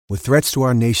With threats to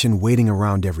our nation waiting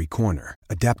around every corner,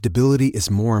 adaptability is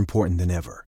more important than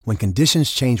ever. When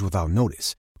conditions change without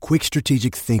notice, quick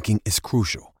strategic thinking is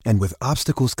crucial. And with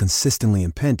obstacles consistently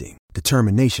impending,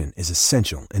 determination is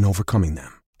essential in overcoming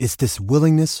them. It's this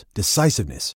willingness,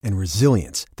 decisiveness, and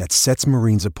resilience that sets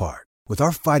Marines apart. With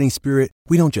our fighting spirit,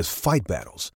 we don't just fight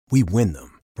battles, we win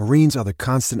them. Marines are the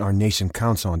constant our nation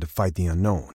counts on to fight the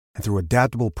unknown. And through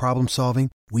adaptable problem solving,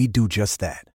 we do just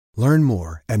that. Learn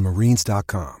more at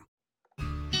marines.com.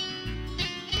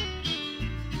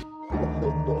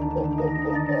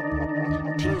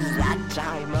 Tis that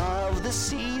time of the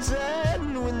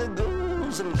season when the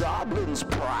ghouls and goblins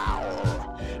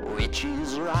prowl.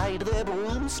 Witches ride their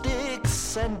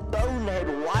broomsticks and bonehead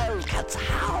wildcats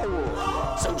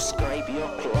howl. So scrape your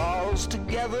claws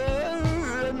together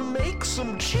and make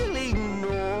some chilling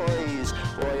noise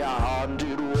for your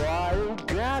haunted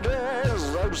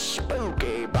wildcatters, those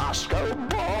spooky Bosco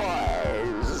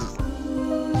boys.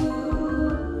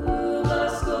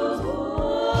 Bosco boys.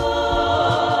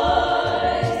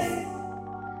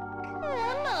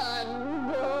 Come on,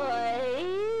 boys.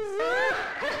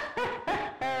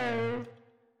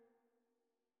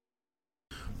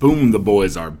 Boom, the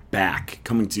boys are back,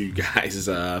 coming to you guys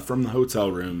from the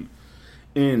hotel room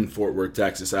in Fort Worth,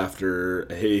 Texas, after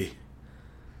a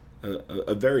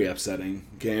very upsetting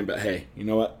game. But hey, you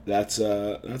know what? That's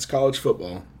college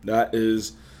football. That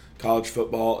is college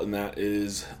football, and that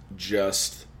is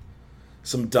just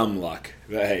some dumb luck.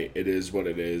 But hey, it is what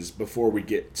it is. Before we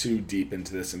get too deep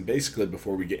into this, and basically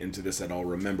before we get into this at all,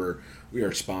 remember, we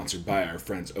are sponsored by our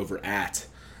friends over at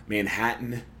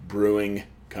Manhattan Brewing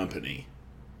Company.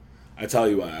 I tell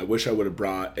you what, I wish I would have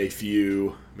brought a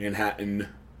few Manhattan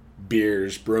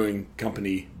Brewing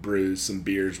Company brews, some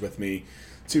beers with me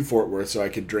to Fort Worth so I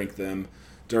could drink them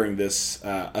during this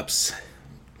I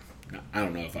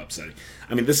don't know if upsetting.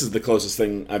 I mean, this is the closest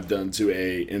thing I've done to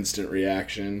a instant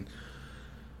reaction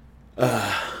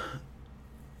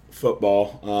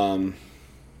football.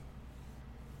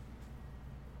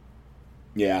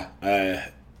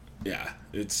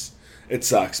 It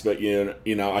sucks, but you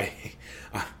know,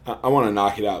 I want to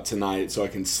knock it out tonight so I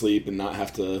can sleep and not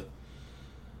have to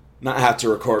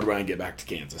record when I get back to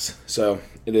Kansas. So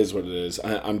it is what it is.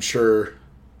 I'm sure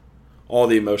all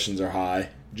the emotions are high,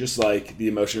 just like the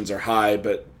emotions are high,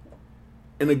 but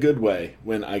in a good way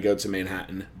when I go to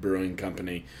Manhattan Brewing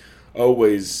Company.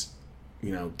 Always,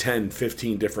 10,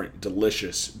 15 different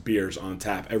delicious beers on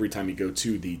tap every time you go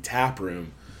to the tap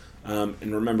room. And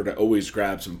remember to always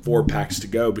grab some 4-packs to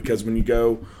go, because when you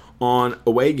go on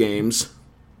away games,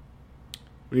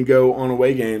 if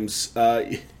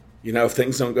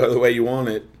things don't go the way you want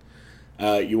it,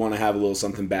 you want to have a little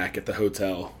something back at the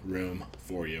hotel room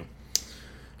for you.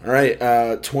 All right,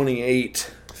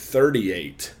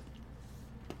 28-38,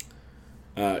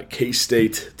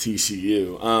 K-State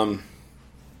TCU.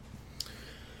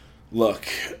 Look,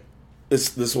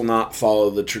 this will not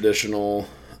follow the traditional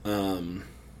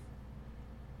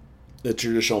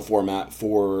format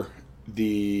for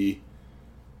the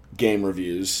game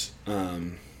reviews.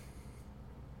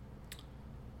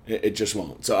 It just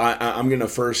won't. So I'm going to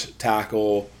first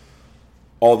tackle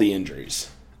all the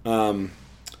injuries.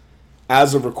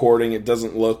 As of recording, it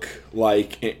doesn't look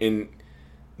like, and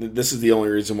this is the only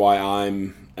reason why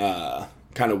I'm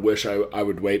kind of wish I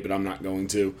would wait, but I'm not going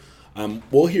to.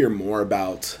 We'll hear more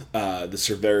about the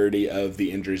severity of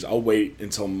the injuries. I'll wait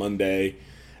until Monday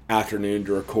afternoon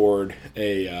to record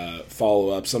a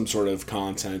follow-up, some sort of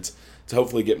content to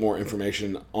hopefully get more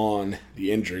information on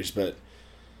the injuries. But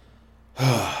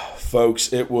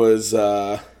folks, it was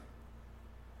tough.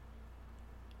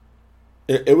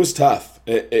 It's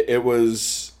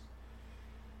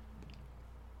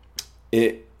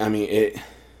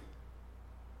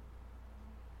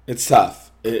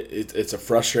tough. It's a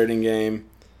frustrating game.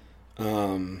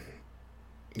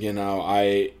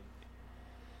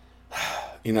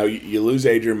 You lose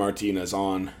Adrian Martinez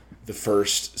on the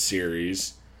first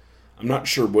series. I'm not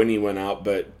sure when he went out,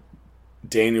 but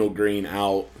Daniel Green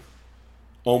out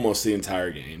almost the entire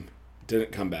game.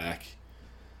 Didn't come back.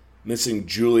 Missing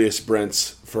Julius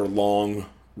Brents for long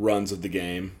runs of the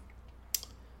game.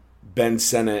 Ben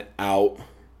Sennett out.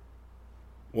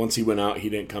 Once he went out, he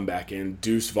didn't come back in.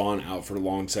 Deuce Vaughn out for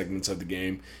long segments of the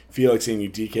game. Felix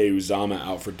Anudike Uzama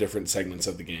out for different segments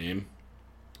of the game.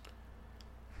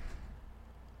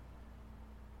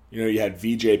 You had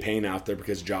VJ Payne out there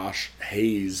because Josh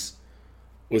Hayes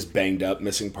was banged up,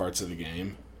 missing parts of the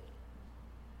game.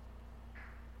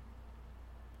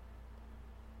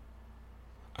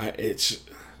 I've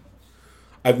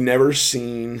never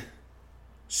seen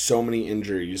so many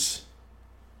injuries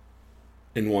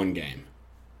in one game.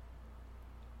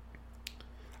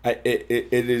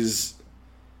 It is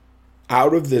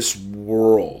out of this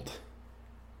world.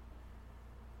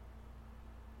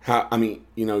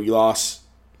 You lost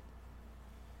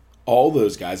all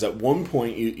those guys. At one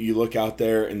point, you look out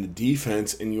there in the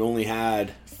defense and you only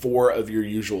had 4 of your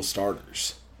usual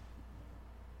starters.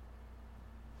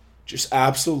 Just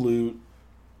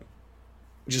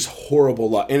horrible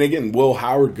luck. And again, Will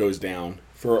Howard goes down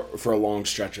for a long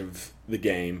stretch of the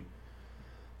game.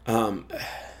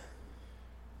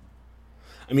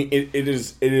 It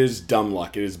is dumb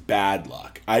luck. It is bad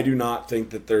luck. I do not think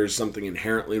that there's something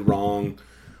inherently wrong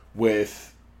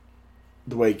with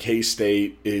the way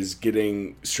K-State is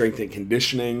getting strength and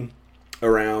conditioning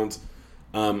around.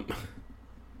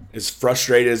 As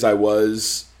frustrated as I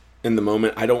was in the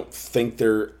moment, I don't think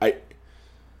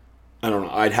I don't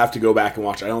know. I'd have to go back and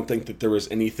watch. I don't think that there was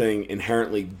anything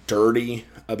inherently dirty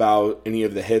about any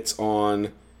of the hits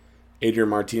on Adrian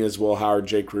Martinez, Will Howard,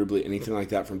 Jake Rubley, anything like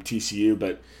that from TCU.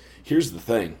 But here's the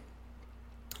thing.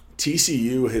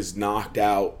 TCU has knocked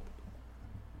out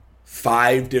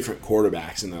 5 different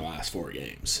quarterbacks in their last 4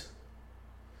 games.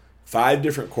 5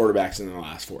 different quarterbacks in their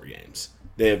last 4 games.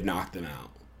 They have knocked them out.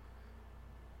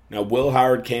 Now, Will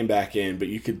Howard came back in, but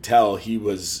you could tell he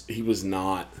was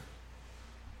not...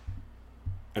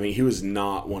 he was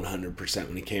not 100%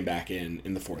 when he came back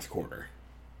in the fourth quarter.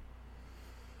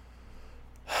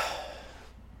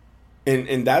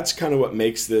 And that's kind of what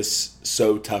makes this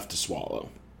so tough to swallow.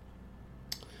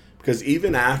 Because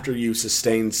even after you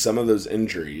sustained some of those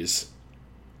injuries,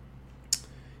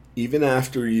 even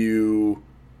after you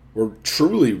were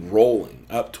truly rolling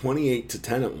up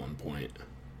 28-10 at one point,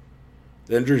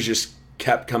 the injuries just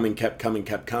kept coming.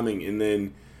 And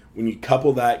then when you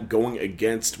couple that going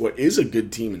against what is a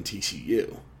good team in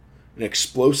TCU, an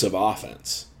explosive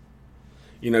offense,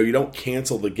 you don't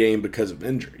cancel the game because of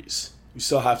injuries. You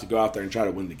still have to go out there and try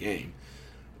to win the game.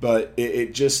 But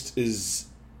it just is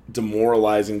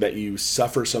demoralizing that you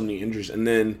suffer so many injuries. And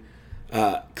then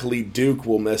Khalid Duke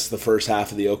will miss the first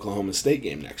half of the Oklahoma State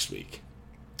game next week.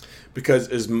 Because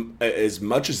as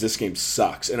much as this game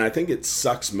sucks, and I think it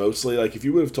sucks mostly, like if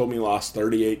you would have told me you lost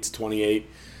 38-28,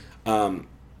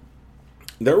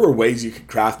 there were ways you could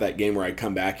craft that game where I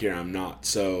come back here and I'm not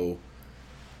so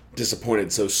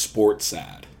disappointed, so sports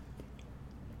sad.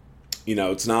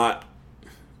 It's not,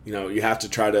 you have to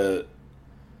try to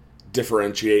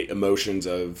differentiate emotions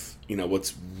of,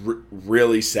 what's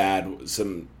really sad,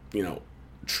 some,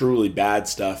 truly bad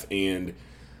stuff, and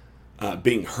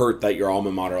being hurt that your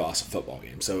alma mater lost a football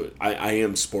game. So I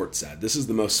am sports sad. This is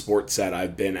the most sports sad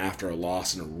I've been after a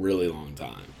loss in a really long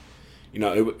time.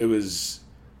 It was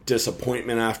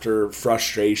disappointment after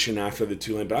frustration after the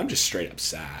Tulane, but I'm just straight up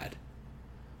sad.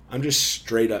 I'm just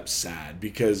straight up sad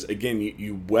because, again,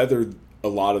 you weathered a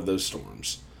lot of those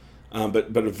storms.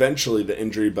 But eventually the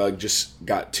injury bug just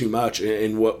got too much.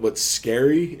 And what's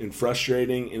scary and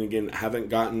frustrating, and again, haven't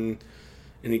gotten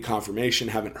any confirmation,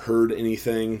 haven't heard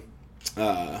anything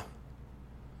about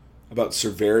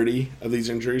severity of these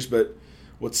injuries. But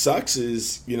what sucks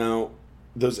is,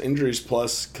 those injuries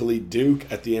plus Khalid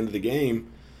Duke at the end of the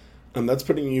game, that's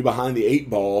putting you behind the 8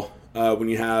 ball when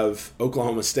you have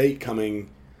Oklahoma State coming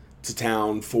to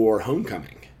town for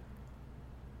homecoming.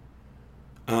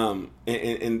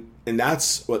 And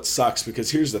that's what sucks,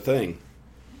 because here's the thing.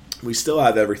 We still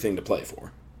have everything to play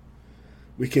for.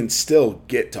 We can still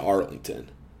get to Arlington.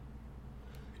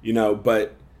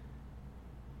 But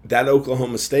that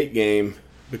Oklahoma State game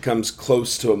becomes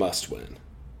close to a must-win.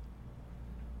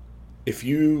 If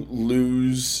you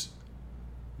lose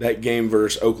that game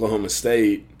versus Oklahoma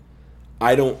State,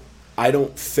 I don't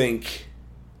think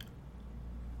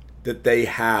that they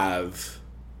have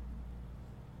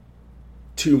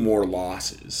 2 more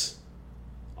losses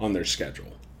on their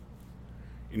schedule.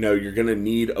 You're going to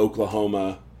need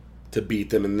Oklahoma to beat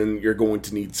them, and then you're going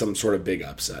to need some sort of big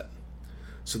upset.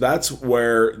 So that's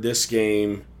where this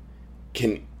game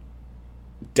can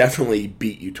definitely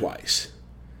beat you twice.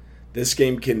 This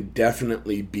game can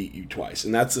definitely beat you twice,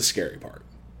 and that's the scary part.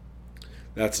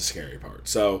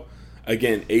 So,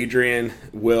 again, Adrian,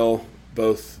 Will,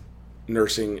 both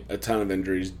nursing a ton of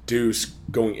injuries. Deuce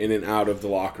going in and out of the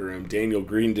locker room. Daniel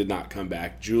Green did not come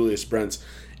back. Julius Brents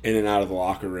in and out of the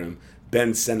locker room.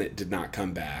 Ben Sennett did not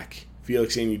come back.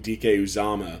 Felix Anudike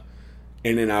Uzama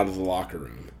in and out of the locker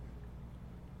room.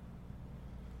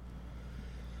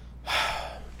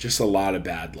 Just a lot of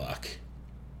bad luck.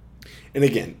 And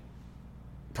again,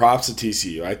 props to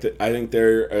TCU. I think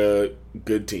they're a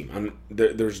good team.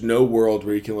 There's no world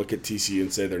where you can look at TCU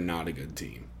and say they're not a good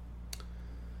team.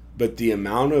 But the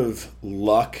amount of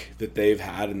luck that they've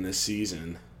had in this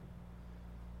season,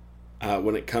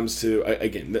 when it comes to,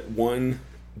 again, one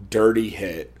dirty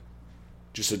hit,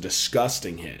 just a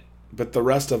disgusting hit. But the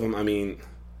rest of them, I mean,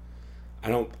 I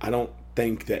don't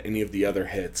think that any of the other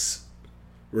hits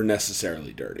were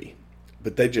necessarily dirty.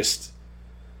 But they just,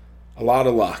 a lot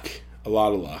of luck.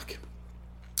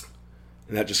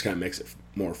 And that just kind of makes it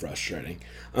more frustrating.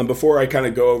 Before I kind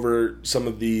of go over some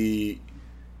of the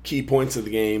key points of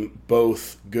the game,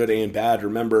 both good and bad,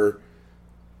 remember,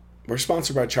 we're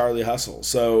sponsored by Charlie Hustle.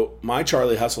 So my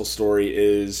Charlie Hustle story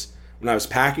is when I was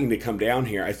packing to come down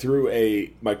here, I threw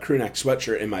my crew neck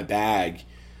sweatshirt in my bag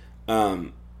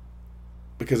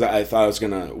because I thought I was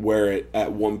going to wear it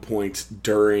at one point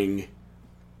during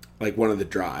like one of the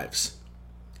drives.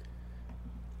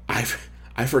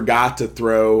 I forgot to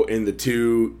throw in the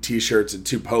 2 t-shirts and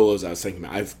 2 polos I was thinking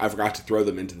about. I forgot to throw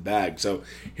them into the bag. So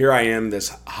here I am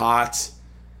this hot,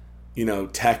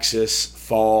 Texas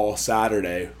fall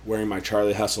Saturday wearing my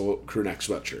Charlie Hustle crew neck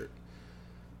sweatshirt.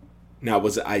 Now,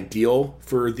 was it ideal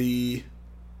for the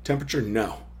temperature?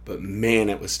 No. But man,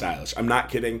 it was stylish. I'm not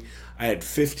kidding. I had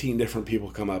 15 different people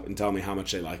come up and tell me how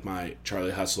much they like my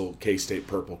Charlie Hustle K-State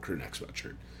purple crew neck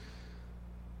sweatshirt.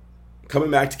 Coming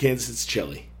back to Kansas, it's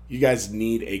chilly. You guys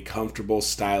need a comfortable,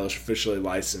 stylish, officially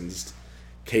licensed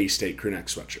K-State crew neck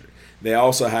sweatshirt. They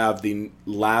also have the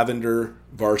lavender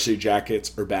varsity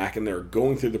jackets are back, and they're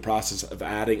going through the process of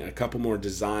adding a couple more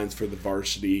designs for the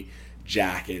varsity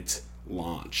jacket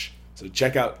launch. So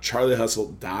check out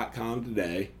charliehustle.com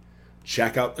today.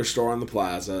 Check out their store on the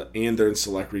plaza, and they're in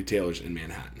select retailers in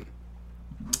Manhattan.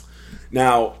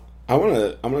 Now, I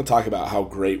want to talk about how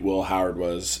great Will Howard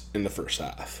was in the first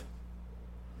half.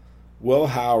 Will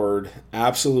Howard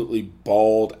absolutely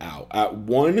balled out. At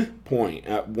one point,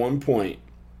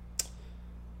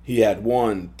 he had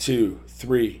 1, 2,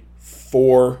 3,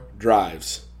 4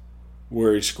 drives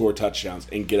where he scored touchdowns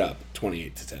and get up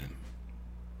 28-10.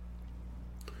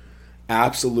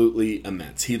 Absolutely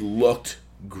immense. He looked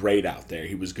great out there.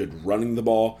 He was good running the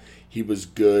ball. He was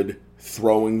good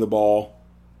throwing the ball.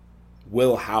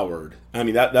 Will Howard, I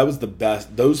mean, that was the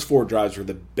best. Those 4 drives were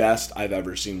the best I've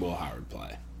ever seen Will Howard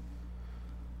play.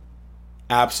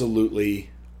 Absolutely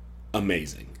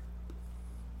amazing.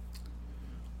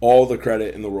 All the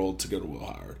credit in the world to go to Will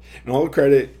Howard. And all the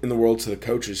credit in the world to the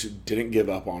coaches who didn't give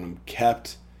up on him,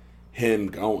 kept him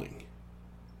going.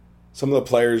 Some of the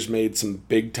players made some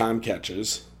big-time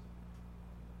catches.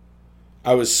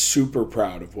 I was super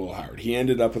proud of Will Howard. He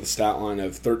ended up with a stat line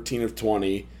of 13 of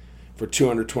 20 for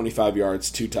 225 yards,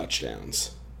 2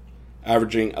 touchdowns,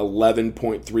 averaging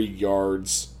 11.3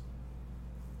 yards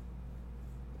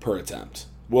per attempt.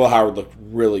 Will Howard looked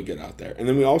really good out there. And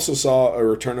then we also saw a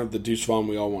return of the Deuce Vaughn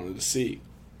we all wanted to see.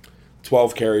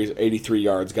 12 carries, 83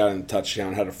 yards, got in a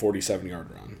touchdown, had a 47-yard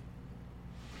run.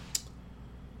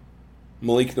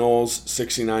 Malik Knowles,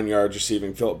 69 yards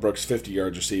receiving. Phillip Brooks, 50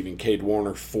 yards receiving. Cade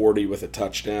Warner, 40 with a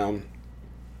touchdown.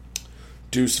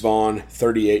 Deuce Vaughn,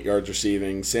 38 yards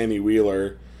receiving. Sammy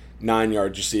Wheeler, 9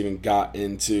 yards receiving, got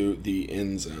into the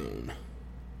end zone.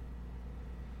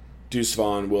 Deuce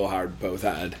Vaughn, Will Howard both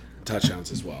had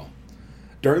touchdowns as well.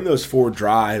 During those 4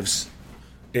 drives,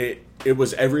 it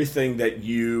was everything that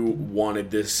you wanted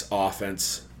this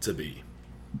offense to be.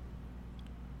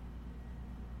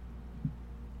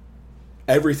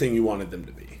 Everything you wanted them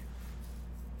to be.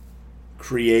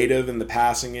 Creative in the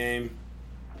passing game,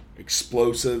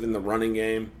 explosive in the running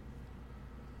game.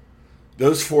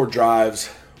 Those 4 drives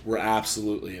were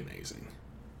absolutely amazing.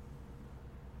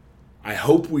 I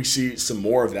hope we see some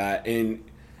more of that. And,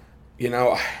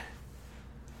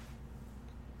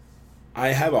 I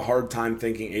have a hard time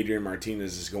thinking Adrian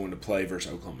Martinez is going to play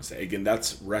versus Oklahoma State. Again,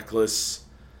 that's reckless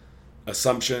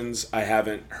assumptions. I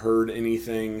haven't heard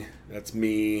anything. That's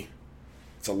me.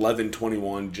 It's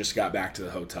 11:21, just got back to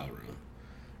the hotel room.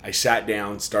 I sat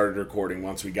down, started recording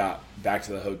once we got back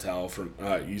to the hotel from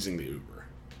using the Uber.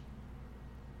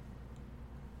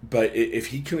 But if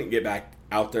he couldn't get back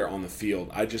out there on the field,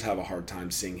 I just have a hard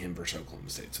time seeing him versus Oklahoma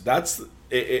State. So that's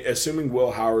assuming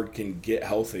Will Howard can get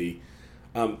healthy.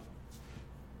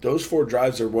 Those 4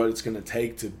 drives are what it's going to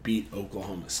take to beat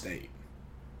Oklahoma State.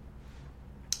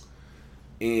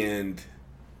 And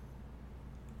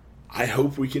I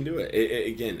hope we can do it.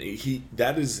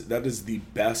 That is the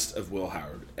best of Will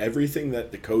Howard. Everything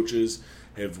that the coaches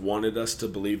have wanted us to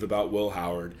believe about Will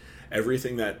Howard,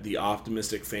 everything that the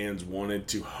optimistic fans wanted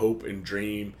to hope and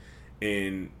dream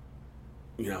and,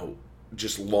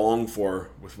 just long for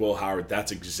with Will Howard,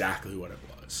 that's exactly what it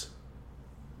was.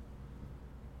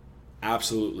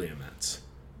 Absolutely immense.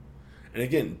 And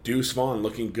again, Deuce Vaughn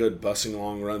looking good, busting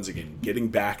long runs again, getting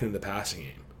back into the passing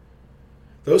game.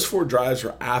 Those 4 drives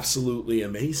were absolutely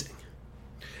amazing.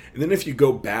 And then if you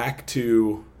go back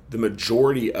to the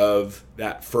majority of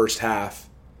that first half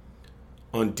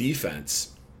on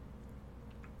defense.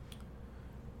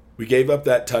 We gave up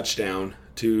that touchdown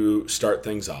to start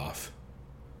things off.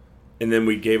 And then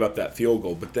we gave up that field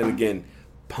goal. But then again,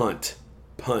 punt,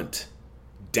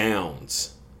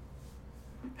 downs.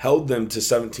 Held them to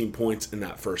 17 points in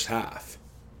that first half.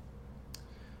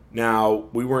 Now,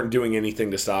 we weren't doing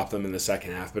anything to stop them in the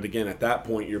second half. But again, at that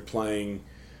point, you're playing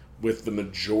with the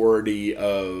majority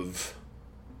of...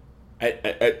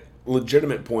 At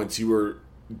legitimate points, you were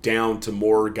down to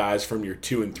more guys from your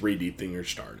 2 and 3 deep than you're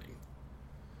starting.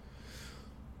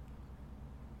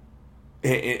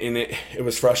 And it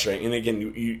was frustrating. And again,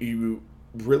 you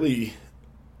really...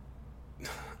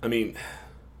 I mean...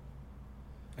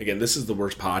 Again, this is the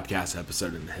worst podcast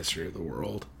episode in the history of the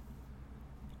world.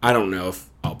 I don't know if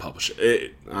I'll publish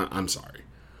it. I'm sorry.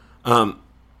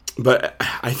 But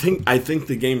I think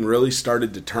the game really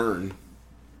started to turn.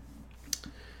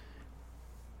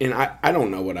 And I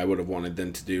don't know what I would have wanted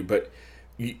them to do, but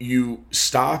you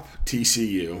stop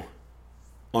TCU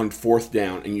on 4th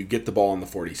down and you get the ball on the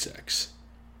 46.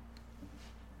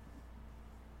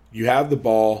 You have the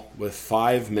ball with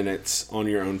 5 minutes on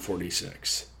your own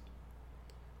 46.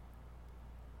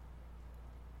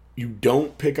 You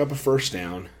don't pick up a first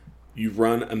down. You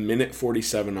run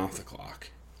 1:47 off the clock.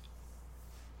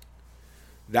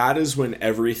 That is when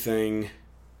everything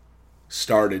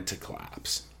started to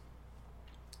collapse.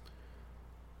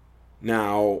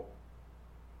 Now,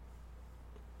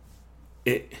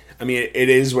 it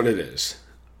is what it is.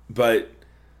 But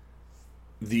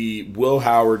the Will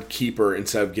Howard keeper,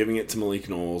 instead of giving it to Malik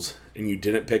Knowles, and you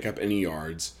didn't pick up any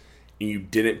yards, and you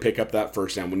didn't pick up that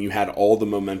first down when you had all the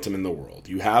momentum in the world.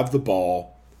 You have the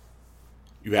ball.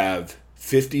 You have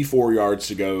 54 yards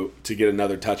to go to get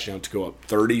another touchdown to go up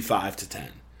 35-10.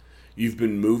 You've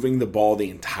been moving the ball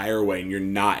the entire way, and you're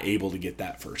not able to get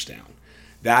that first down.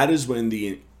 That is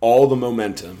when all the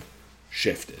momentum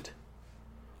shifted.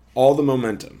 All the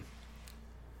momentum.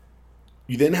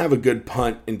 You then have a good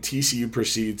punt, and TCU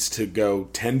proceeds to go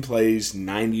 10 plays,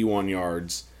 91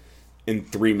 yards, in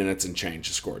 3 minutes and change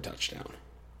to score a touchdown.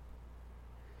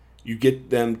 You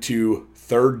get them to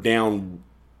 3rd down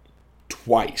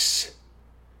twice.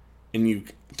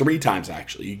 And 3 times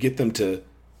actually. You get them to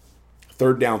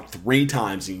 3rd down 3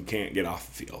 times and you can't get off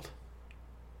the field.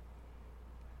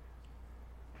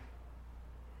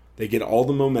 They get all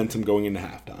the momentum going into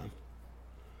halftime.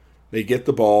 They get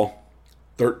the ball,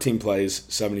 13 plays,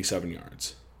 77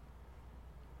 yards.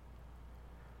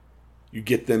 You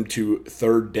get them to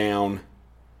 3rd down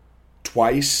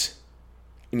twice,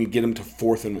 and you get them to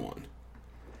 4th and 1.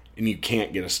 And you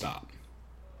can't get a stop.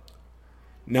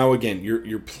 Now again,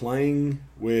 you're playing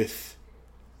with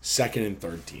 2nd and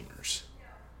 3rd teamers.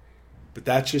 But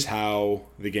that's just how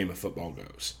the game of football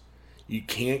goes. You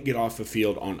can't get off the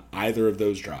field on either of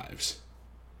those drives.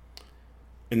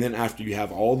 And then after you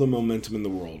have all the momentum in the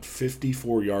world,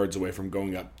 54 yards away from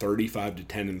going up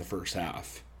 35-10 in the first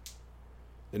half,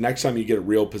 the next time you get a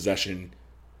real possession,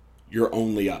 you're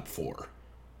only up 4.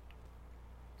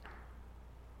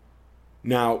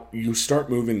 Now, you start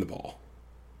moving the ball.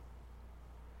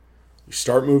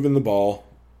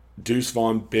 Deuce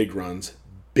Vaughn, big runs.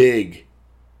 Big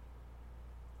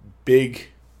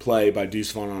play by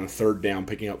Deuce Vaughn on a 3rd down,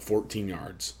 picking up 14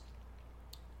 yards.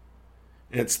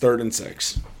 And it's 3rd and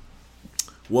 6.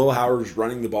 Will Howard's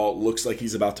running the ball. It looks like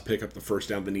he's about to pick up the first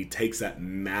down, then he takes that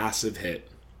massive hit.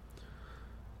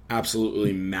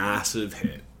 Absolutely massive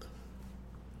hit.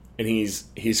 And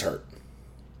he's hurt.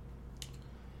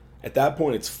 At that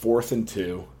point, it's 4th and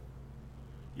 2.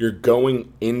 You're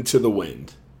going into the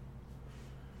wind.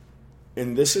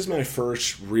 And this is my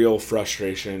first real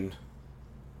frustration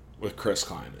with Chris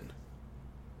Kleiman.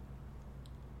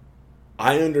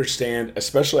 I understand,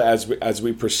 especially as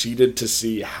we proceeded to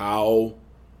see how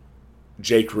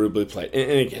Jake Rubley played.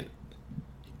 And again,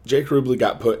 Jake Rubley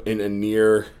got put in a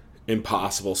near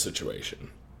impossible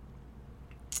situation.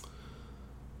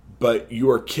 But you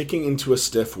are kicking into a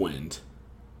stiff wind.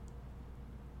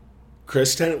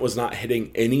 Chris Tennant was not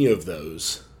hitting any of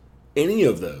those in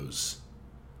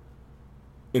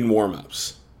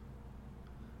warm-ups.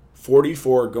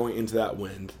 44 going into that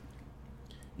wind.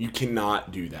 You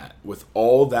cannot do that. With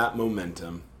all that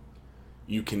momentum,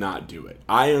 you cannot do it.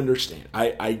 I understand.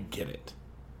 I get it.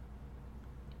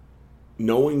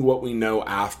 Knowing what we know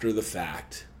after the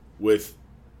fact with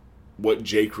what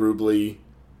Jake Rubley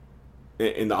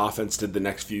and the offense did the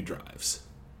next few drives.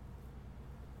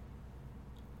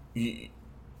 I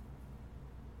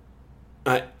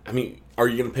mean, are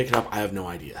you going to pick it up? I have no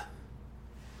idea.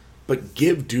 But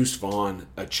give Deuce Vaughn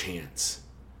a chance.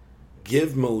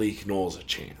 Give Malik Knowles a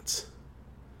chance.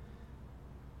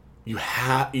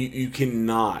 You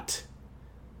cannot,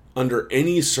 under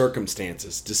any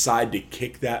circumstances, decide to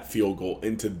kick that field goal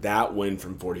into that win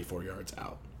from 44 yards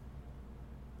out.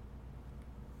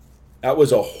 That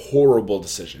was a horrible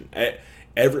decision.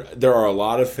 There are a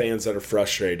lot of fans that are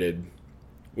frustrated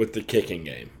with the kicking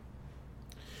game.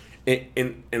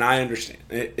 And I understand.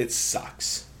 It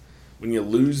sucks. When you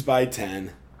lose by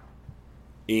 10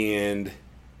 and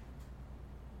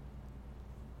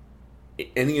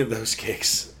any of those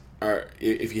kicks are,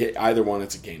 if you hit either one,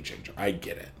 it's a game changer. I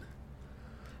get it.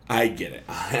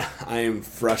 I am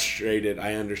frustrated.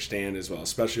 I understand as well,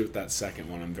 especially with that second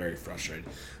one. I'm very frustrated.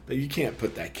 But you can't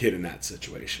put that kid in that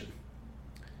situation.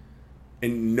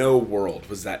 In no world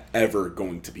was that ever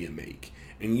going to be a make.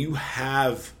 And you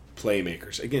have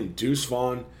playmakers. Again, Deuce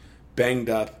Vaughn, banged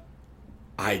up.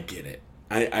 I get it.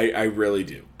 I really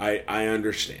do. I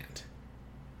understand.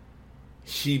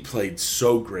 He played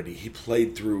so gritty. He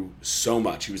played through so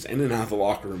much. He was in and out of the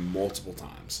locker room multiple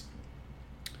times.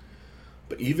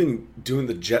 But even doing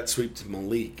the jet sweep to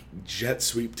Malik, jet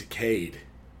sweep to Cade,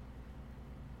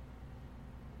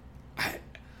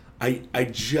 I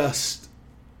just,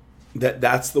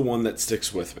 that's the one that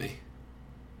sticks with me.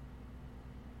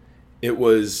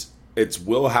 It's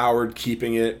Will Howard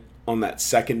keeping it on that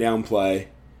second down play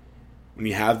when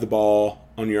you have the ball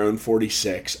on your own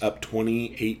 46, up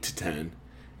 28-10.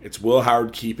 It's Will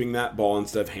Howard keeping that ball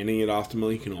instead of handing it off to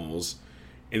Malik Knowles,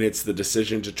 and it's the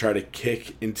decision to try to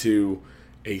kick into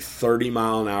a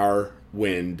 30-mile-an-hour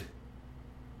wind,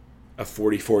 a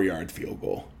 44-yard field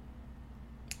goal.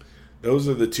 Those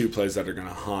are the two plays that are going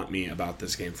to haunt me about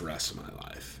this game for the rest of my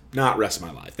life. Not rest of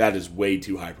my life. That is way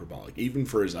too hyperbolic. Even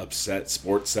for as upset,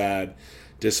 sports sad,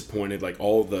 disappointed, like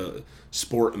all the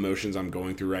sport emotions I'm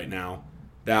going through right now,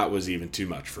 that was even too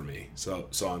much for me. So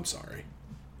I'm sorry.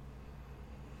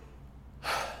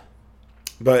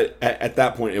 But at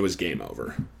that point, it was game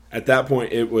over. At that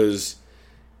point, it was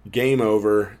game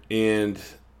over, and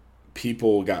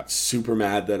people got super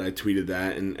mad that I tweeted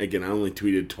that. And again, I only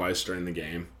tweeted twice during the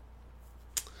game.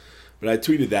 But I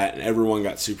tweeted that, and everyone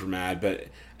got super mad. But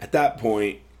at that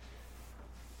point,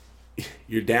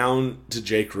 you're down to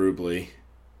Jake Rubley.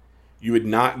 You had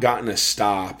not gotten a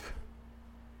stop.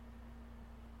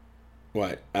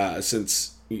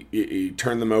 Since you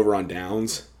turned them over on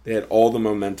downs. They had all the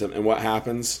momentum. And what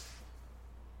happens?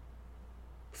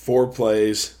 4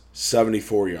 plays,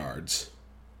 74 yards.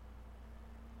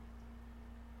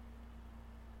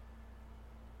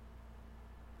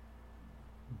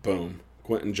 Boom.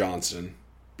 Quentin Johnston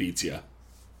beats you.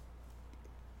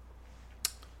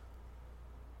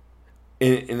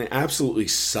 And it absolutely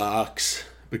sucks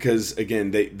because,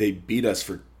 again, they beat us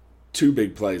for 2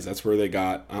 big plays. That's where they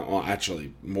got, well,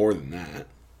 actually, more than that.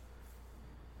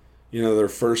 You know, their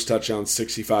first touchdown,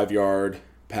 65-yard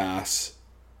pass.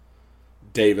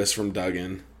 Davis from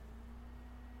Duggan.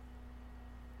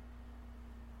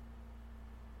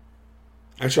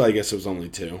 Actually, I guess it was only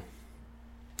 2.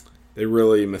 They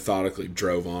really methodically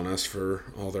drove on us for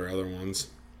all their other ones.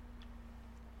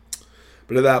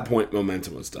 But at that point,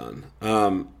 momentum was done.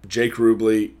 Jake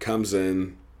Rubley comes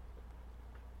in.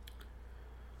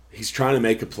 He's trying to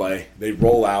make a play. They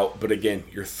roll out, but again,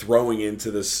 you're throwing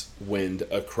into this wind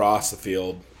across the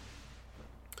field.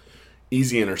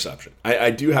 Easy interception.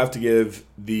 I do have to give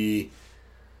the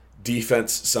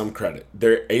defense some credit.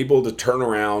 They're able to turn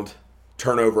around,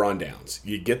 turn over on downs.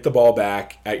 You get the ball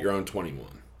back at your own 21.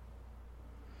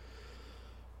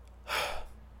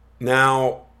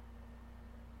 Now,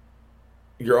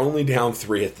 you're only down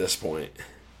 3 at this point.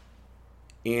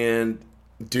 And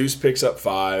Deuce picks up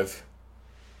 5.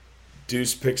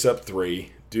 Deuce picks up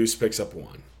 3. Deuce picks up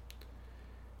 1.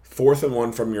 4th and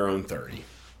 1 from your own 30.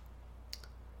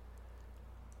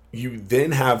 You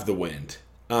then have the wind.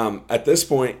 At this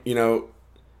point, you know,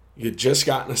 you'd just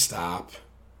gotten a stop.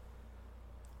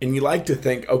 And you like to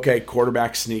think, okay,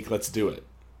 quarterback sneak, let's do it.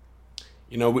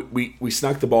 You know, we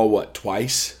snuck the ball,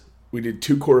 twice? We did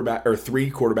 3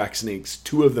 quarterback sneaks.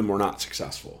 2 of them were not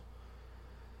successful.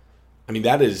 I mean,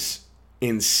 that is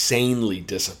insanely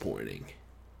disappointing.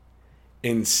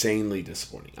 Insanely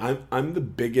disappointing. I'm the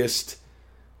biggest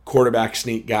quarterback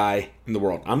sneak guy in the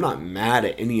world. I'm not mad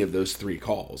at any of those 3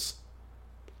 calls.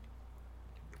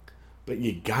 But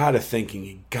you gotta think and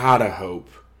you gotta hope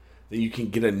that you can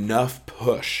get enough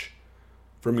push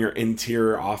from your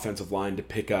interior offensive line to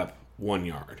pick up 1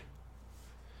 yard.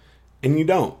 And you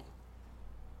don't.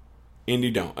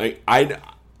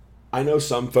 I know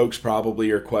some folks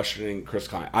probably are questioning Chris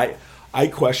Kleiman. I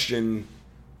question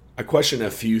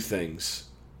a few things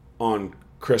on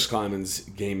Chris Kleiman's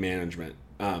game management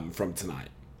from tonight.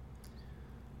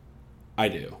 I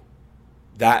do.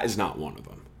 That is not one of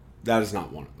them. That is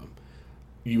not one of them.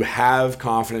 You have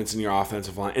confidence in your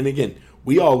offensive line. And again,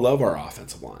 we all love our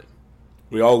offensive line.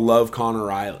 We all love Connor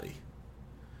Riley.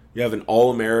 You have an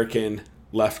All-American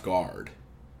left guard.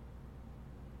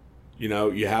 You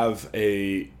know, you have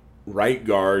a right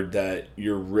guard that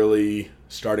you're really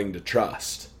starting to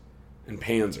trust in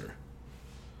Panzer.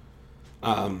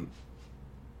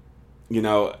 You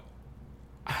know,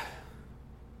 you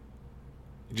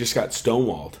just got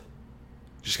stonewalled.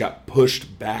 Just got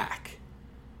pushed back.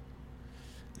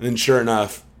 And then sure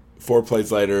enough, 4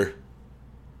 plays later,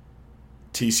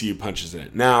 TCU punches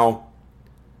it. Now,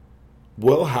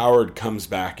 Will Howard comes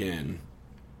back in,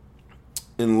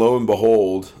 and lo and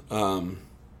behold,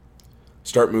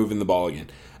 start moving the ball again.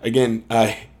 Again,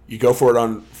 you go for it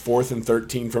on 4th and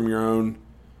 13 from your own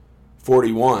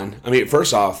 41. I mean,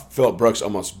 first off, Phillip Brooks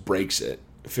almost breaks it.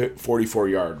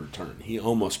 44-yard return. He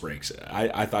almost breaks it.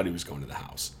 I thought he was going to the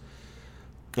house.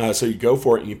 So you go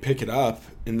for it and you pick it up,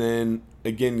 and then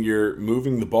again you're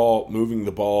moving the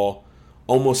ball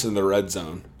almost in the red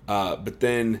zone. But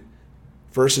then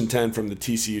 1st and 10 from the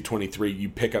TCU 23, you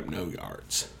pick up no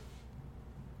yards.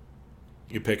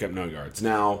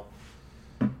 Now,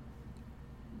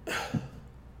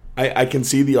 I can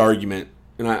see the argument,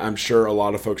 and I'm sure a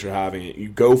lot of folks are having it. You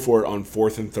go for it on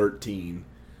 4th and 13,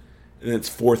 and it's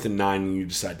 4th and 9, and you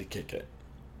decide to kick it.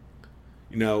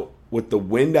 You know, with the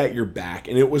wind at your back,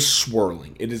 and it was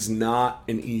swirling. It is not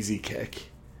an easy kick.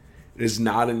 It is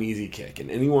not an easy kick. And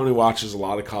anyone who watches a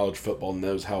lot of college football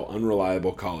knows how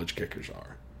unreliable college kickers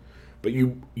are. But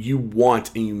you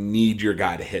want and you need your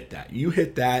guy to hit that. You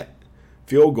hit that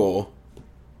field goal,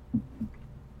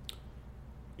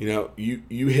 you know,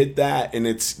 you hit that and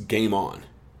it's game on.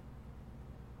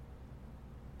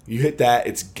 You hit that,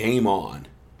 it's game on.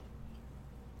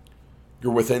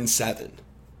 You're within 7.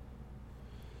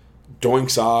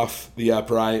 Doinks off the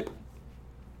upright.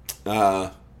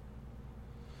 You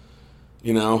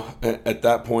know, at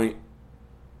that point,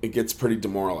 it gets pretty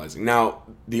demoralizing. Now,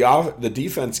 the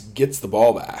defense gets the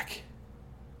ball back.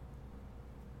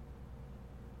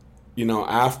 You know,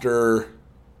 after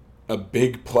a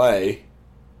big play,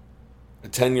 a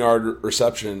 10-yard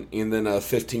reception, and then a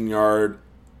 15-yard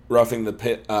roughing the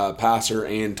passer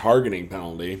and targeting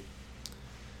penalty.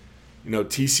 You know,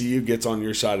 TCU gets on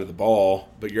your side of the ball,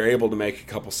 but you're able to make a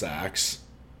couple sacks.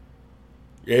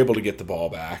 You're able to get the ball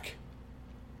back.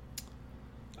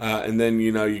 And then,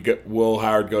 you know, you get Will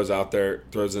Howard goes out there,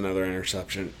 throws another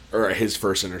interception, or his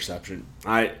first interception.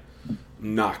 I'm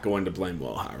not going to blame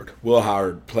Will Howard. Will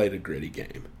Howard played a gritty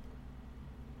game.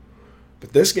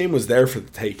 But this game was there for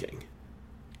the taking.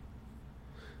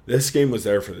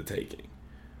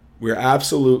 We're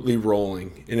absolutely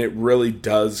rolling, and it really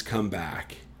does come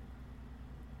back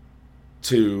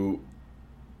to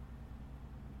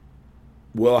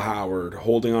Will Howard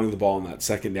holding onto the ball on that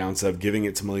second down instead of giving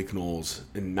it to Malik Knowles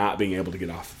and not being able to get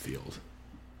off the field.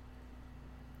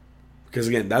 Because,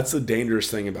 again, that's the dangerous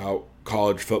thing about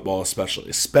college football,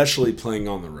 especially playing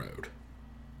on the road.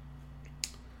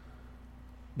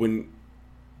 And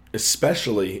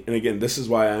again, this is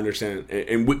why I understand,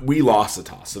 and we lost the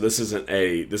toss, so this isn't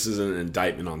an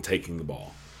indictment on taking the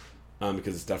ball,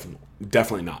 because it's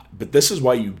definitely not. But this is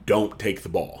why you don't take the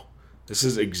ball. This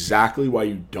is exactly why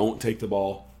you don't take the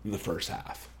ball in the first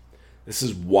half. This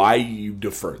is why you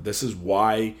defer. This is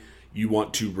why you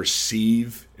want to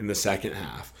receive in the second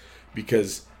half,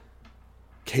 because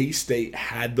K-State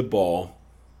had the ball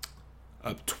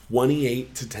up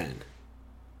 28-10.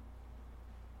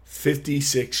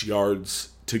 56 yards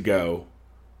to go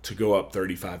up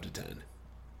 35-10.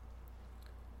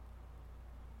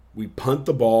 We punt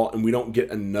the ball and we don't get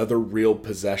another real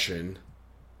possession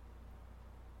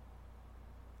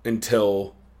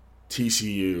until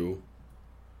TCU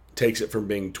takes it from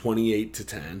being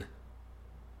 28-10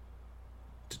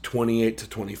 to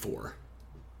 28-24.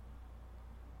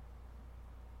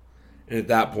 And at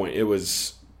that point, it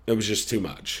was just too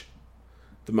much.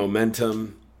 The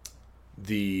momentum,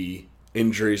 the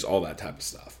injuries, all that type of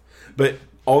stuff. But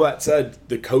all that said,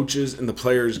 the coaches and the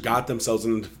players got themselves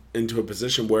into a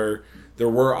position where there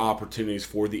were opportunities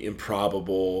for the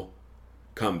improbable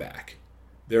comeback.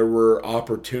 There were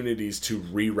opportunities to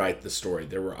rewrite the story.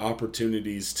 There were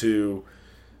opportunities to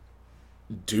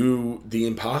do the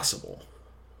impossible.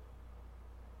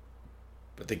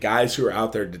 But the guys who are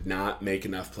out there did not make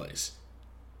enough plays.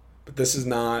 But this is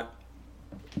not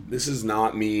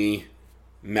me,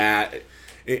 Matt.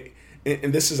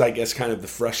 And this is, I guess, kind of the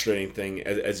frustrating thing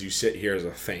as you sit here as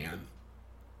a fan.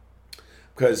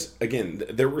 Because, again,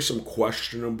 there were some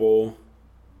questionable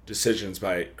decisions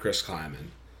by Chris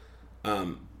Kleiman.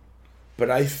 But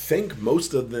I think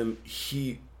most of them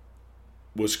he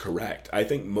was correct. I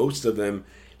think most of them,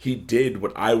 he did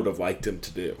what I would have liked him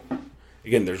to do.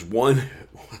 Again, there's one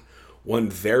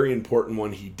very important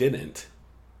one he didn't.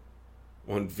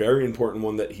 One very important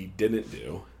one that he didn't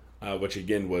do, which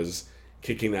again was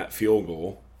kicking that field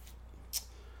goal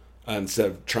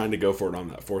instead of trying to go for it on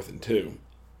that 4th and 2.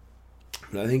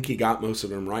 But I think he got most of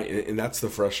them right, and that's the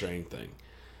frustrating thing.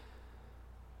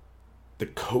 The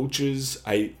coaches,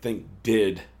 I think,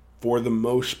 did, for the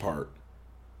most part,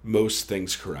 most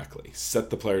things correctly. Set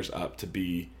the players up to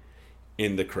be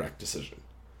in the correct decision.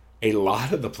 A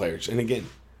lot of the players, and again,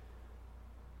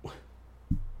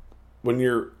 when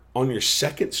you're on your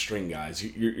second string guys,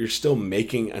 you're still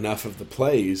making enough of the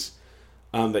plays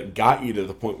that got you to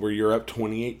the point where you're up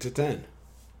 28-10.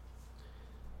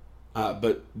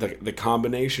 But the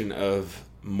combination of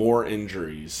more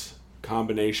injuries,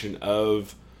 combination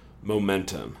of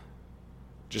momentum,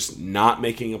 just not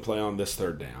making a play on this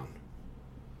 3rd down.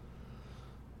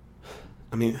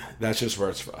 I mean, that's just where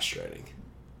it's frustrating.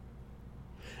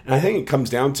 And I think it comes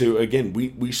down to, again,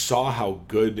 we saw how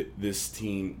good this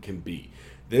team can be.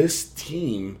 This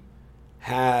team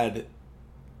had,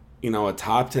 a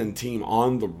top 10 team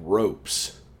on the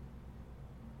ropes,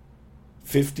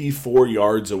 54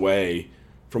 yards away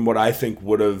from what I think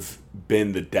would have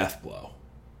been the death blow.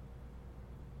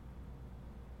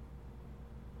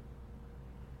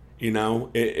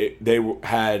 They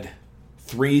had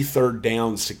 3 third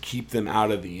downs to keep them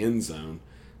out of the end zone,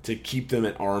 to keep them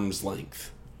at arm's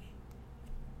length.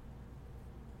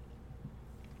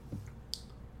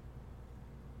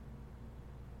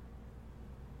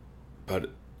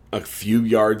 But a few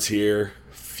yards here,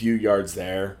 a few yards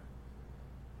there,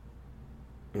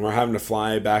 and we're having to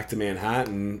fly back to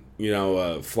Manhattan,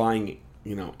 flying,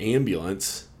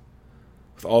 ambulance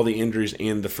with all the injuries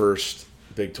and the first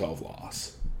Big 12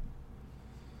 loss.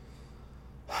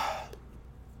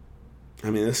 I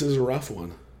mean, this is a rough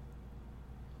one.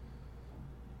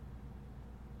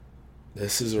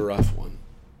 This is a rough one.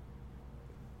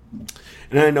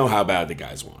 And I know how bad the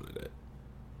guys wanted it.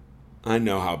 I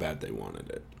know how bad they wanted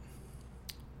it.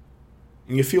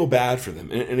 And you feel bad for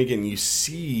them. And again, you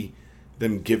see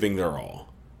them giving their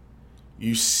all.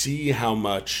 You see how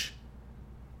much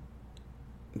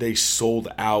they sold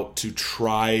out to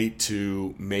try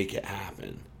to make it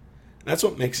happen. And that's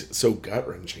what makes it so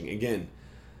gut-wrenching. Again,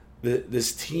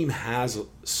 this team has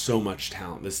so much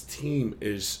talent. This team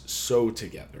is so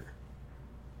together.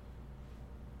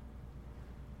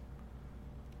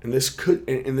 And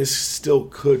this still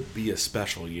could be a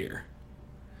special year.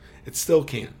 It still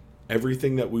can.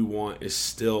 Everything that we want is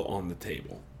still on the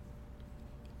table.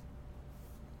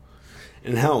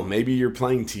 And hell, maybe you're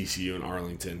playing TCU in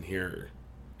Arlington here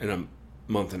in a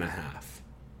month and a half.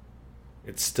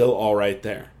 It's still all right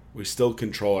there. We still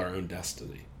control our own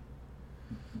destiny.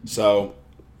 So,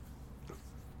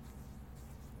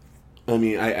 I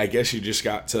mean, I guess you just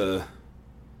got to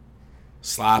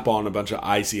slap on a bunch of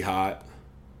icy hot,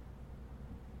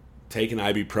 take an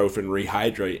ibuprofen,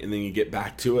 rehydrate, and then you get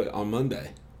back to it on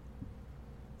Monday.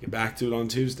 Get back to it on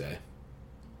Tuesday.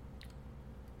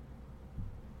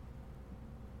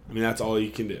 I mean, that's all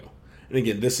you can do. And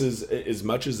again, this is, as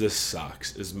much as this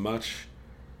sucks, as much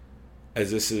as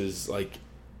this is like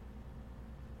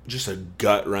just a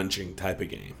gut-wrenching type of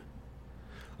game.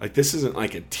 Like, this isn't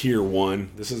like a tier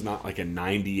 1. This is not like a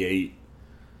 98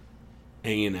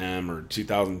 A&M or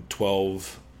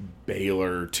 2012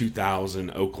 Baylor,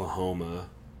 2000 Oklahoma.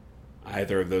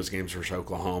 Either of those games versus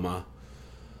Oklahoma.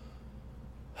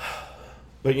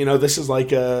 But, this is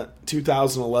like a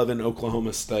 2011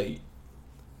 Oklahoma State.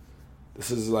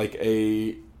 This is like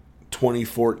a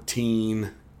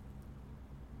 2014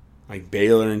 like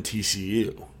Baylor and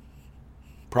TCU.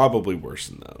 Probably worse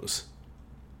than those.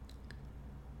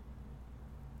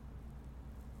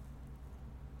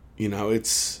 It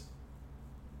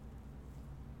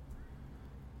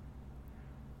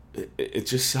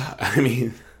just, I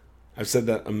mean, I've said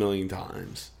that a million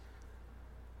times.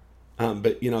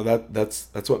 But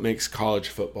that's what makes college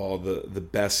football the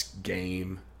best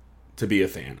game to be a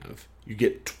fan of. You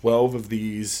get 12 of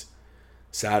these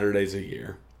Saturdays a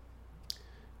year.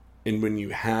 And when you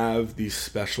have these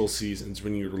special seasons,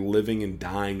 when you're living and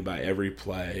dying by every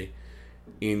play,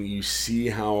 and you see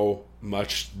how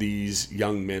much these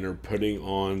young men are putting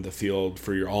on the field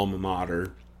for your alma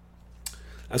mater,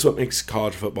 that's what makes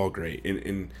college football great.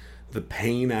 And the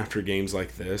pain after games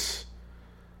like this,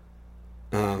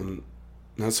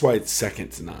 that's why it's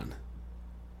second to none.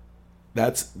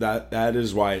 That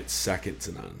is why it's second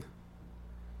to none.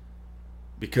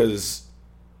 Because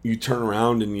you turn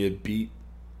around and you beat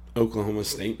Oklahoma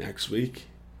State next week.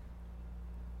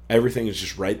 Everything is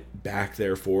just right back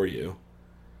there for you.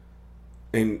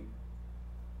 and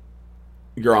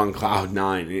you're on cloud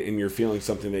nine, and you're feeling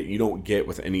something that you don't get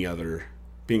with any other,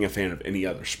 being a fan of any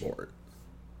other sport.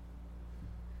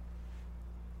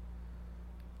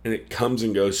 And it comes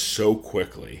and goes so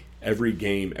quickly. Every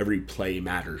game, every play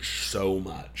matters so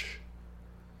much.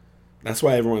 That's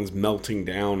why everyone's melting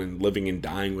down and living and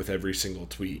dying with every single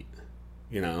tweet.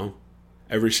 You know?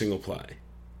 Every single play.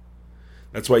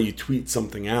 That's why you tweet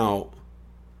something out,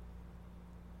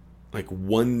 like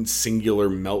one singular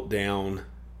meltdown,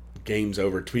 game's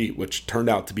over tweet, which turned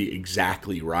out to be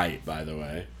exactly right, by the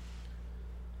way.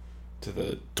 To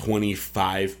the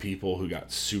 25 people who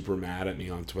got super mad at me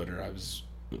on Twitter,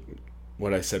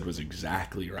 what I said was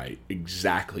exactly right,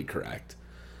 exactly correct.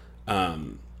 But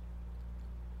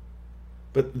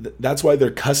that's why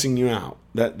they're cussing you out.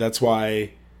 That's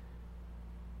why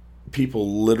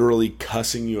people literally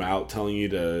cussing you out, telling you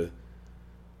to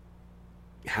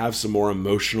have some more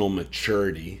emotional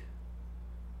maturity,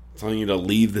 telling you to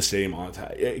leave the stadium all the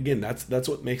time. Again, that's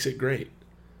what makes it great.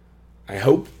 I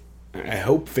hope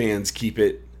fans keep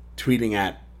it tweeting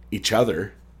at each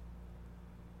other.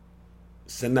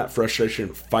 Send that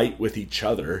frustration, fight with each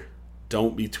other.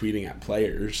 Don't be tweeting at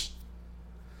players.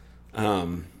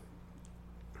 Don't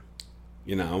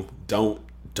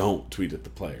tweet at the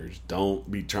players. Don't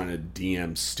be trying to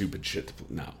DM stupid shit.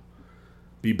 No.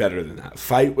 Be better than that.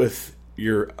 Fight with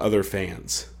your other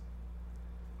fans.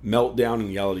 Melt down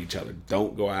and yell at each other.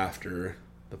 Don't go after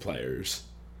the players.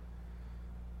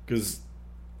 Because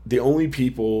the only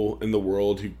people in the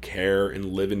world who care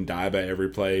and live and die by every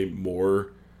play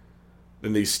more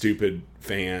than these stupid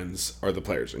fans are the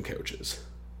players and coaches.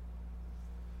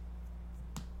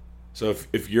 So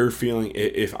if you're feeling,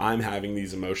 if I'm having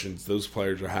these emotions, those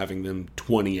players are having them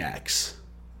 20x.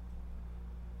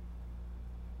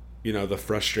 You know, the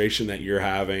frustration that you're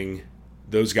having,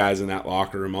 those guys in that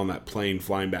locker room on that plane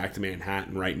flying back to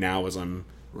Manhattan right now as I'm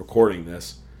recording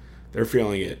this, they're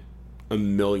feeling it a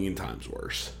million times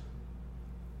worse.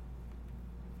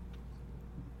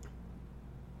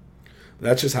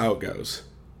 That's just how it goes.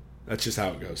 That's just how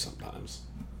it goes sometimes.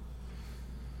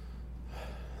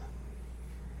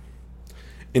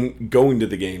 And going to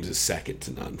the games is second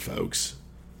to none, folks.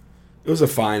 It was a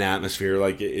fine atmosphere.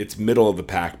 Like, it's middle of the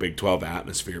pack, Big 12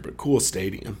 atmosphere, but cool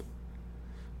stadium.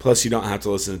 Plus, you don't have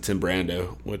to listen to Tim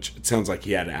Brando, which it sounds like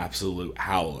he had an absolute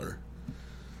howler.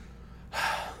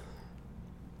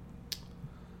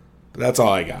 But that's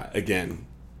all I got. Again,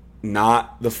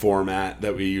 not the format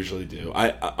that we usually do.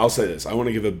 I'll say this. I want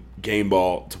to give a game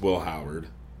ball to Will Howard.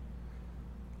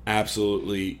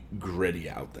 Absolutely gritty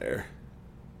out there.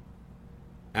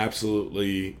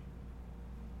 Absolutely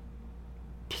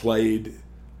played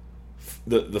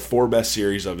the four best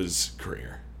series of his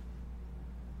career.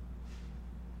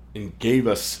 And gave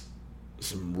us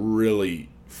some really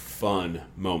fun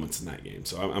moments in that game.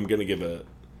 So I'm going to give a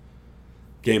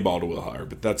game ball to Will Howard,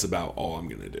 but that's about all I'm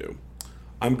going to do.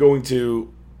 I'm going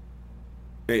to,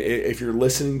 if you're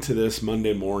listening to this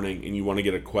Monday morning and you want to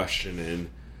get a question in,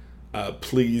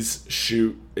 please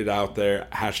shoot it out there.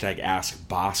 Hashtag Ask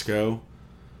Bosco,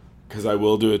 because I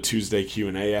will do a Tuesday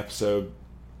Q&A episode.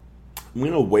 I'm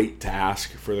going to wait to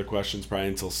ask for the questions probably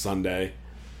until Sunday,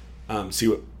 see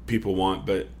what people want,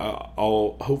 but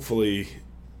I'll hopefully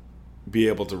be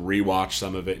able to rewatch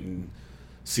some of it and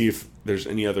see if there's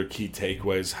any other key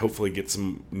takeaways, hopefully get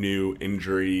some new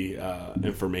injury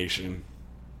information.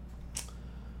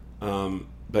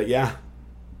 But yeah,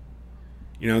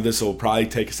 this will probably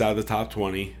take us out of the top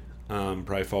 20,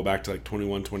 probably fall back to like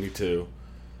 21, 22.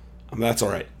 That's all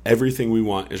right. Everything we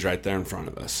want is right there in front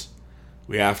of us.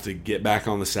 We have to get back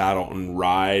on the saddle and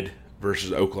ride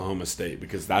versus Oklahoma State,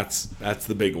 because that's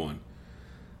the big one.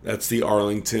 That's the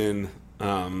Arlington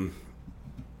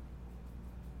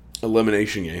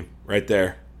elimination game right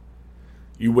there.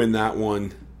 You win that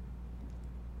one,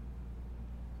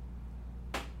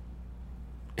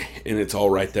 and it's all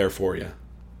right there for you.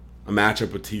 A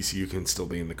matchup with TCU can still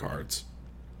be in the cards.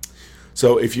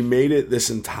 So if you made it this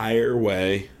entire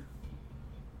way,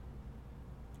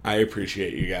 I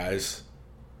appreciate you guys.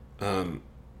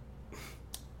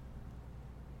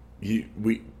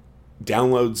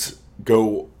 Downloads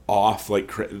go off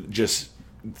like just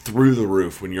through the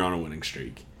roof when you're on a winning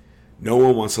streak. No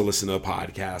one wants to listen to a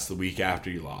podcast the week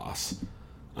after you lost.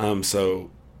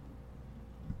 So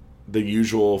the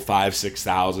usual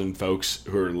 5,000-6,000 folks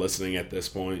who are listening at this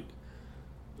point,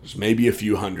 there's maybe a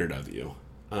few hundred of you.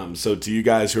 So to you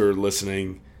guys who are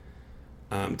listening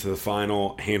to the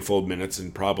final handful of minutes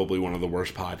and probably one of the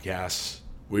worst podcasts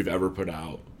we've ever put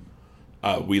out,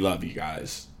 we love you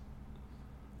guys.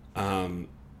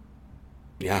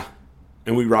 Yeah,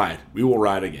 and we will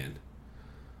ride again.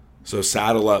 So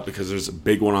saddle up because there's a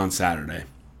big one on Saturday.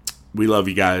 We love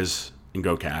you guys, and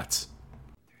go Cats.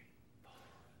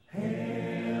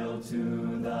 Hail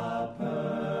to the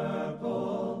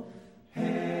purple,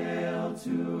 hail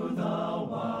to the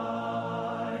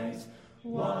white,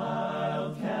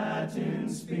 wildcat in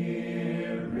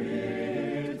spirit,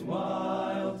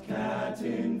 wildcat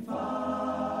in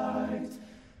fight.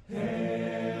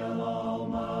 Hail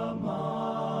alma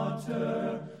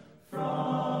mater,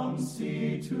 from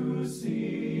sea to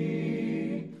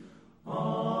sea,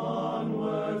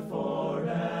 onward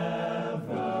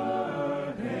forever,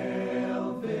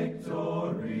 hail victory.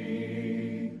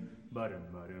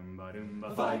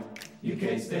 Fight,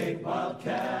 UK State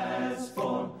Wildcats,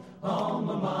 for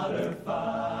alma mater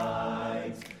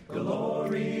fight.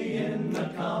 Glory in the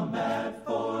combat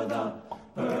for the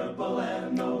purple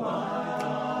and the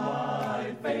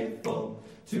white. Faithful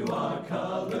to our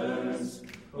colors,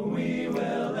 we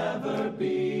will ever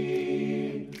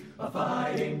be.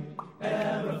 Fighting,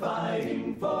 ever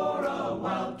fighting for a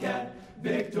Wildcat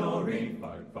victory.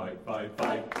 Fight, fight, fight,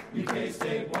 fight. UK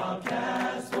State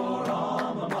Wildcats for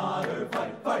alma mater.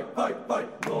 Fight, fight, fight,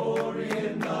 fight. Glory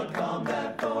in the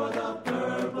combat for the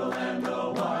purple and the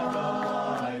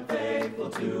white. Faithful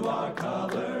to our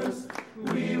colors,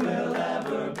 we will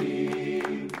ever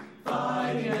be.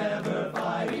 Fighting, ever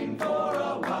fighting for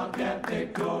a Wildcat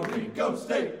victory. Go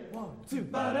State! 1, 2,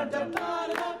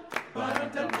 ba-da-da-da-da-da,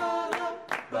 ba-da-da-da-da,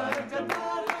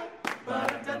 ba-da-da-da-da,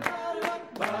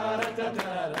 ba-da-da-da-da,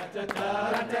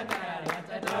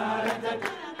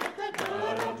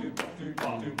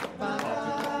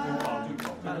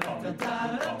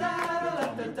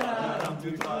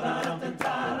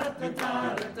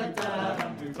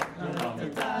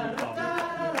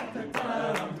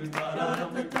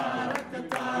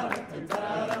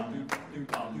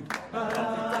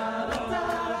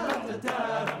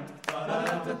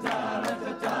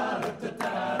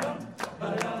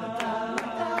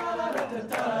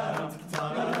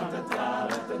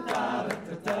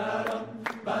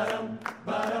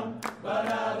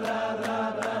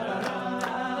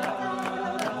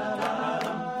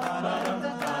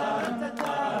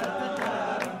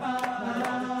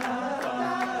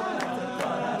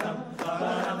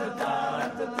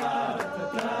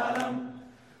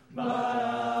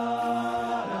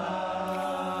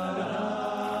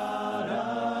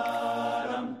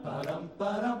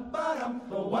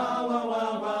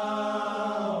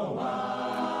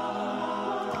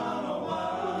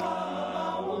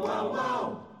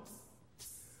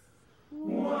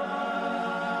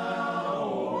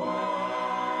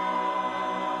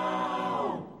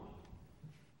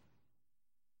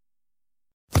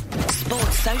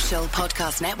 Sports Social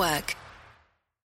Podcast Network.